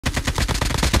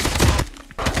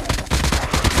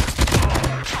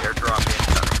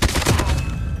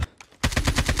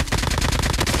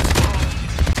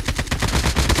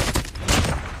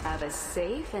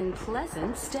safe and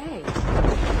pleasant stay.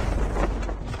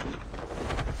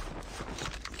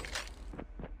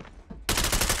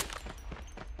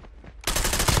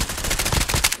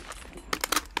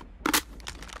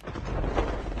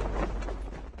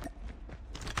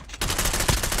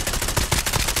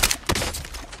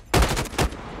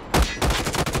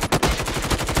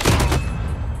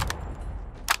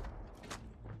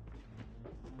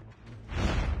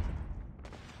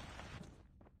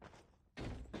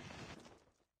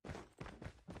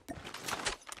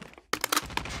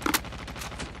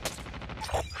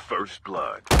 First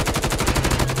blood.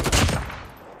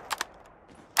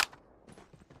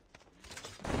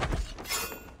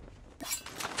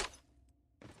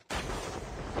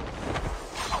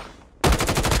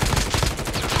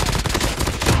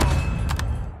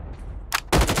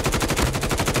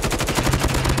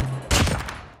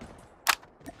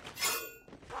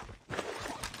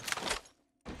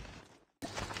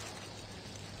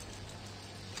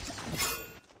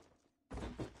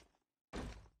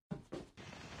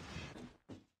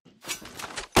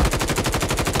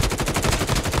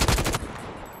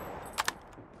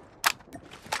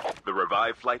 The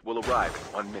revived flight will arrive in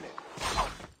 1 minute.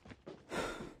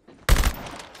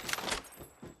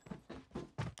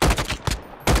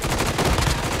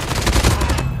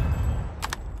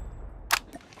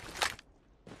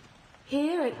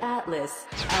 Here at Atlas,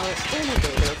 our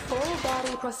innovative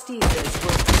full-body prosthesis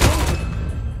will...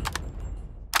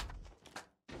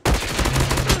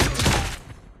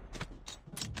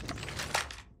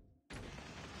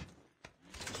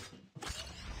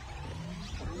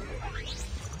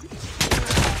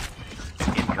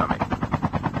 Incoming.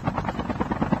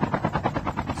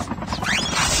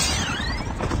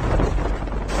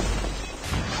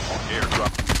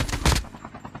 Airdrop.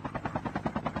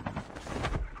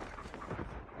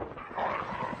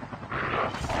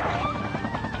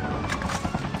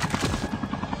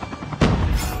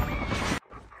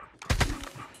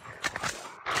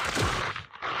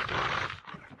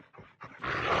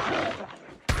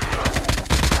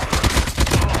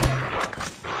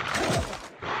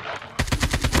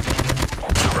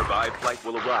 Flight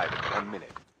will arrive in 1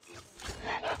 minute.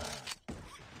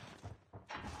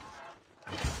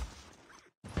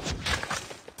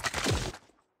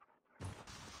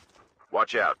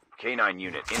 Watch out. K9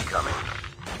 unit incoming.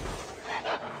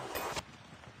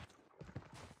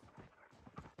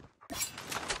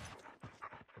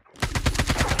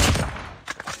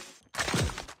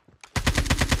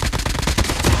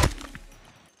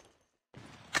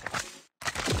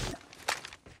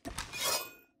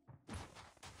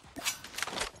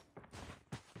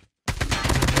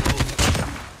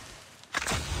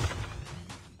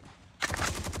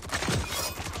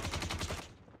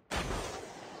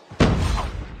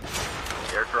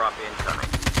 Airdrop incoming.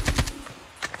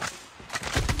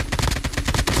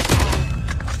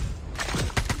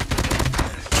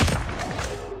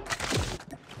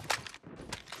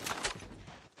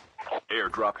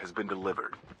 Airdrop has been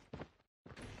delivered.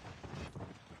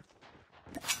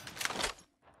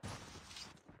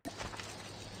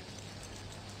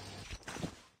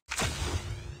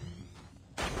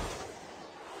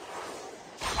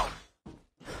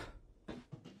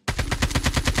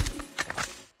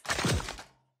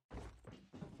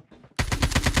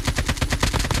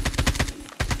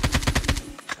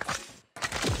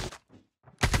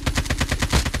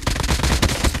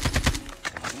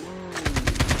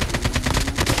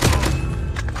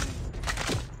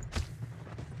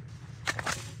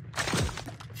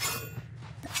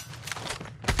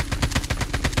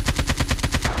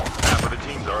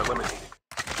 Are eliminated.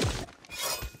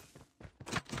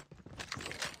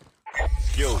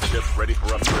 Skill chip ready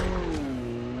for upgrade.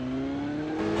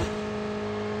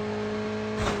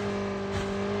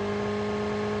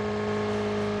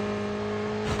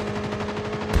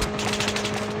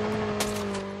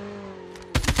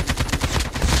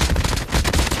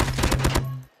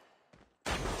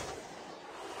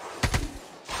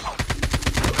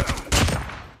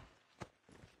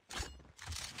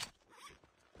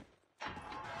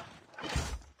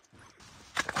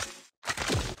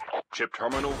 Chip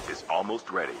terminal is almost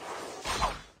ready.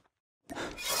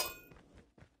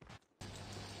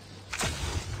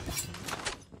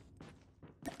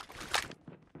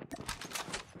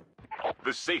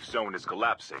 The safe zone is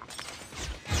collapsing.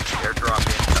 Airdrop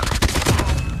incoming.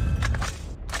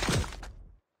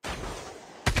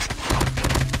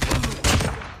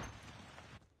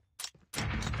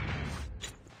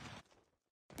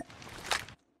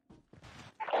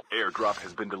 Airdrop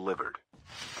has been delivered.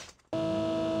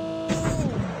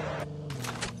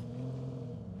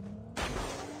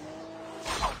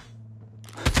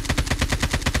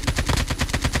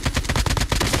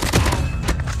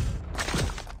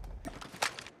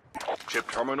 Chip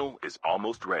terminal is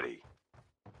almost ready.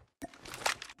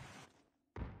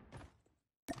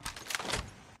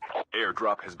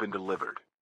 Airdrop has been delivered.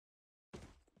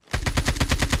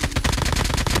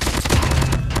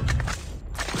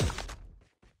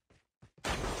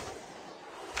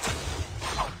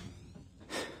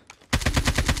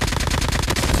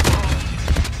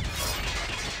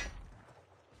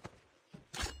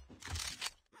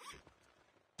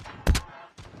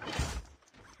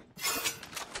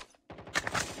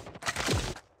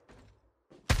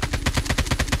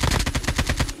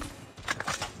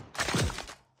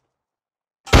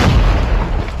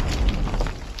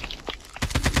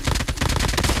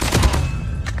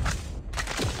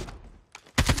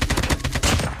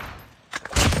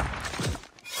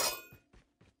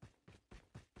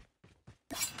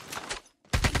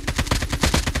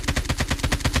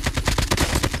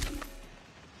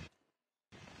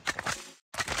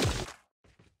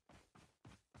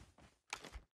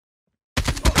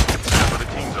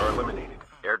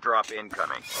 Airdrop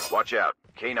incoming. Watch out.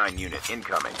 K9 unit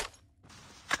incoming.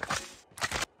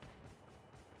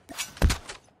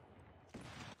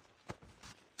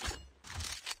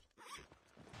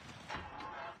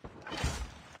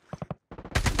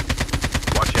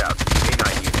 Watch out.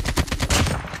 K9 unit.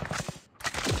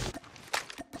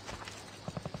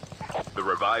 The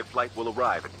revived flight will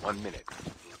arrive in 1 minute.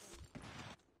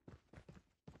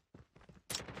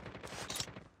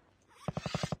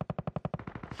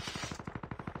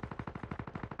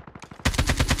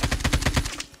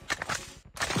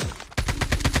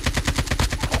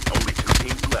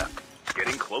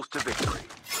 Close to victory.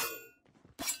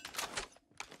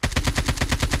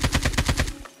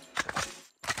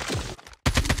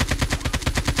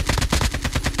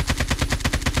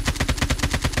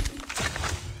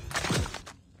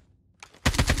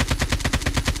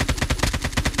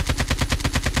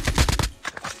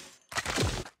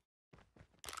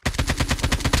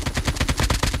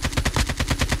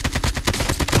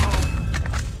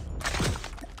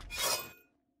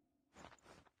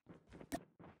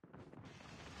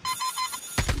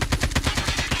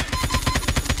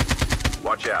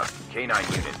 Watch out. K9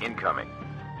 unit incoming.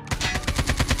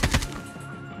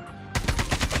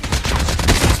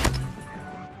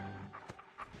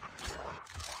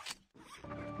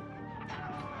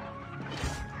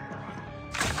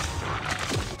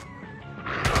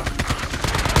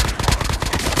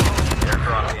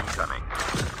 Airdrop incoming.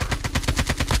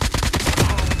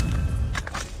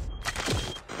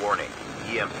 Warning.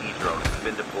 EMP drone has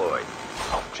been deployed.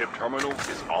 Chip terminal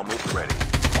is almost ready.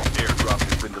 Airdrop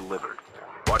has been delivered.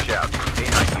 Watch out.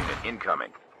 K9 unit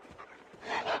incoming.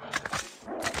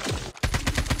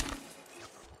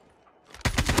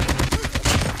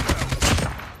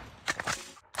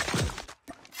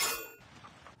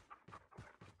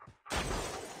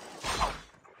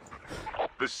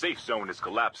 The safe zone is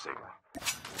collapsing.